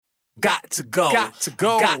got to go, got to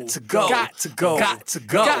go, got to go, got to go, got to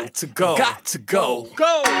go, got to go, got to go,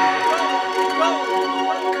 go.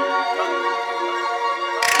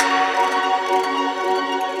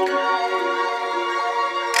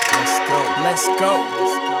 Let's go,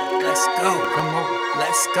 let's go, come on,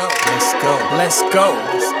 let's go, let's go, let's go,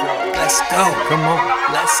 let's go, come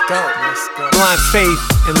on, let's go, let's go. Blind faith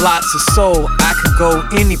and lots of soul. I can go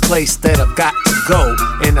any place that I've got to go,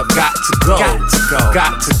 and I've got to go, got to go,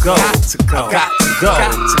 got to go, got to go, got to go,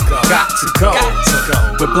 got to go, got to go, got to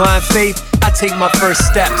go. With blind faith, I take my first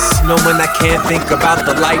steps, knowing I can't think about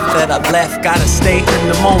the life that I've left. Gotta stay in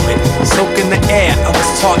the moment, soak in the air. I was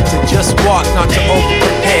taught to just walk, not to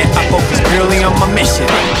over-prepare. I focus purely on my mission.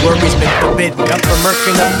 Worries been forbidden, up for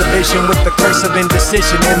murking up the vision with the curse of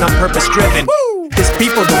indecision, and I'm purpose-driven. It's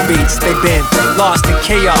people the beats, they've been lost in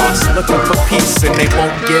chaos, looking for peace, and they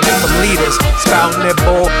won't get it from leaders spouting their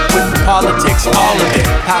bull with the politics, all of it,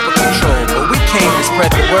 power control. But we came to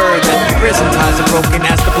spread the word that the prison ties are broken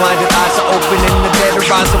as the blinded eyes are open and the dead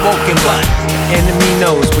arise awoken. But enemy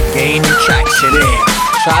knows we're gaining traction in.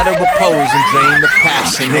 Try to oppose and drain the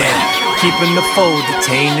passion in, keeping the foe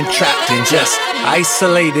detained and trapped in, just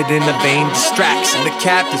isolated in a vain distraction. The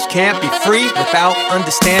captives can't be free without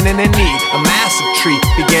understanding their need. A massive tree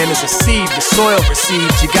began as a seed, the soil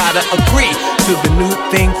recedes. You gotta agree to the new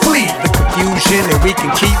thing, flee the confusion, and we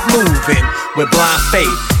can keep moving. With blind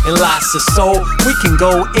faith and lots of soul, we can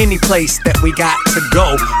go any place that we got to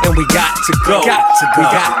go, and we got to go, got to go,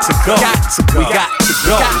 we got to go, got to go, we got to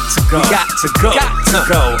go, got to go, we got to go, got to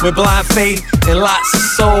go. With blind faith and lots of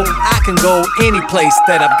soul, I can go any place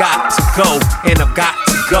that I've got to go, and I've got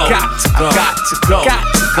to go, got to go, got to go, got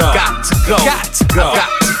to go, got to go, got to go,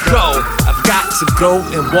 got to go. I've got to go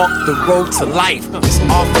and walk the road to life. It's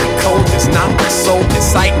awfully cold, there's not a soul in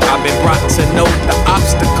sight. I've been brought to know the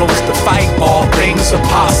obstacles to fight. All things are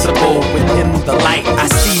possible within the light. I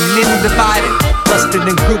see men divided, clustered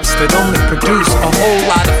in groups that only produce a whole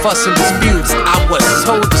lot of fuss and disputes. I was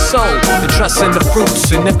told to sow and trust in the fruits,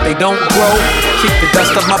 and if they don't grow, kick the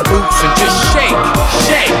dust off my boots and just shake,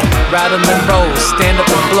 shake, rattle and roll, stand up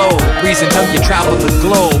and blow. Reason till you travel the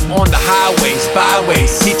globe on the highways, byways,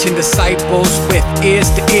 teaching disciples with ears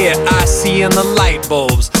to ear. I see in the light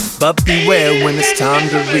bulbs. But beware when it's time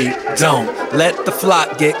to reap. Don't let the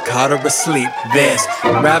flock get caught or asleep. There's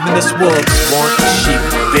ravenous wolves want the sheep.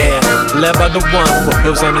 They're led by the one who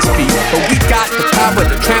lives on his feet. But we got the power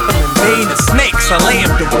to trample and bane the snakes. I lay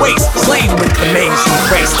him to waste, slain with amazing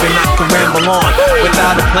grace. Then I can ramble on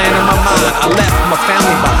without a plan in my mind. I left my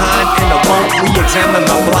family behind, and I won't re-examine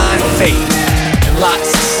my blind faith and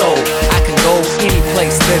lots of soul. I can go any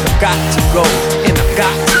place that I've got to go, and I've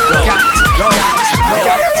got to go, got to go, got to go,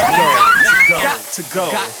 got to go, got to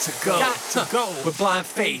go, got to go, got to go. With blind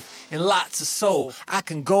faith and lots of soul, I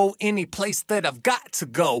can go any place that I've got to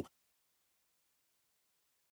go,